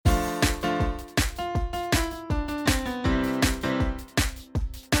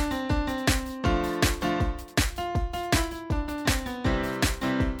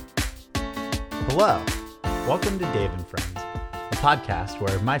Hello, welcome to Dave and Friends, a podcast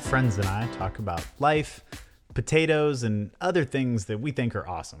where my friends and I talk about life, potatoes, and other things that we think are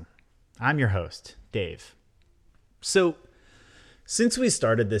awesome. I'm your host, Dave. So, since we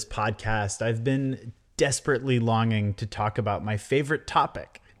started this podcast, I've been desperately longing to talk about my favorite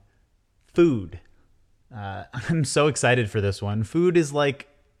topic, food. I'm so excited for this one. Food is like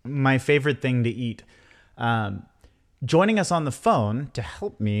my favorite thing to eat. Joining us on the phone to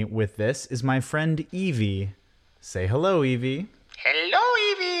help me with this is my friend Eevee. Say hello, Eevee. Hello,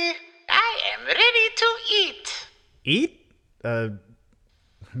 Eevee. I am ready to eat. Eat?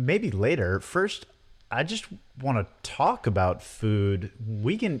 Maybe later. First, I just want to talk about food.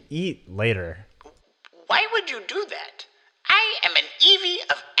 We can eat later. Why would you do that? I am an Eevee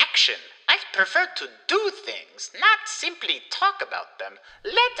of action. I prefer to do things, not simply talk about them.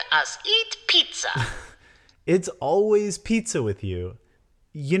 Let us eat pizza. It's always pizza with you.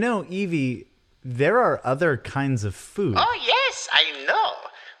 You know, Eevee, there are other kinds of food. Oh, yes, I know.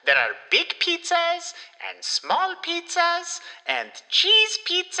 There are big pizzas and small pizzas and cheese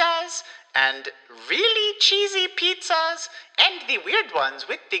pizzas and really cheesy pizzas and the weird ones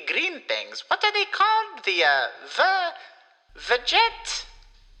with the green things. What are they called? Vegetables?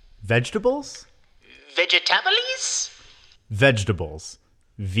 Vegetables? Vegetables. Vegetables.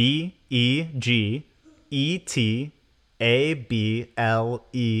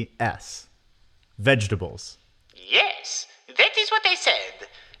 Vegetables. Yes, that is what I said.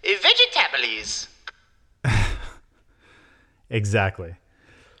 Vegetables. Exactly.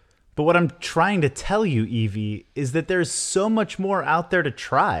 But what I'm trying to tell you, Eevee, is that there's so much more out there to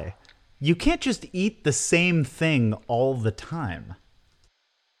try. You can't just eat the same thing all the time.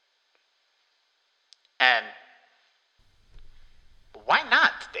 Why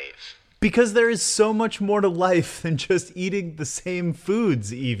not, Dave? Because there is so much more to life than just eating the same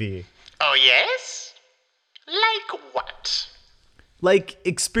foods, Eevee. Oh, yes? Like what? Like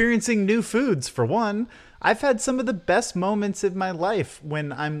experiencing new foods, for one. I've had some of the best moments of my life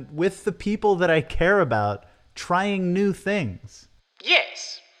when I'm with the people that I care about, trying new things.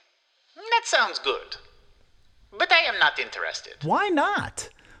 Yes, that sounds good. But I am not interested. Why not?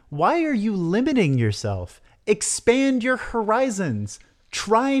 Why are you limiting yourself? Expand your horizons.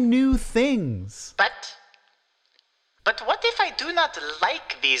 Try new things. But what if I do not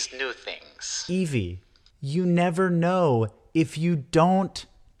like these new things? Eevee, you never know if you don't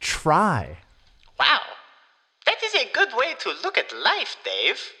try. Wow, that is a good way to look at life,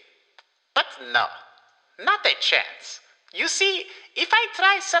 Dave. But no, not a chance. You see, if I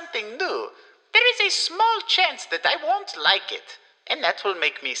try something new, there is a small chance that I won't like it, and that will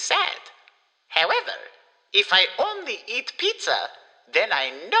make me sad. However, if I only eat pizza, then I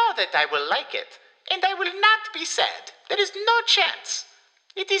know that I will like it, and I will not be sad. There is no chance.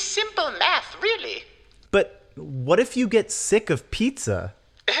 It is simple math, really. But what if you get sick of pizza?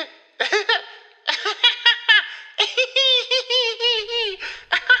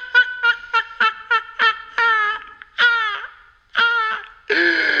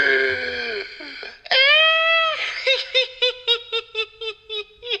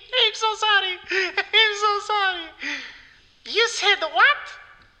 I'm so sorry. You said what?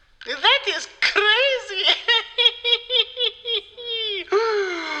 That is crazy.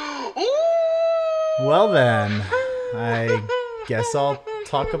 Well then, I guess I'll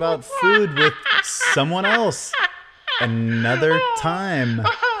talk about food with someone else another time.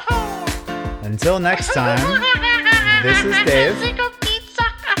 Until next time, this is Dave.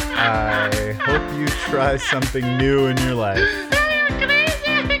 I hope you try something new in your life.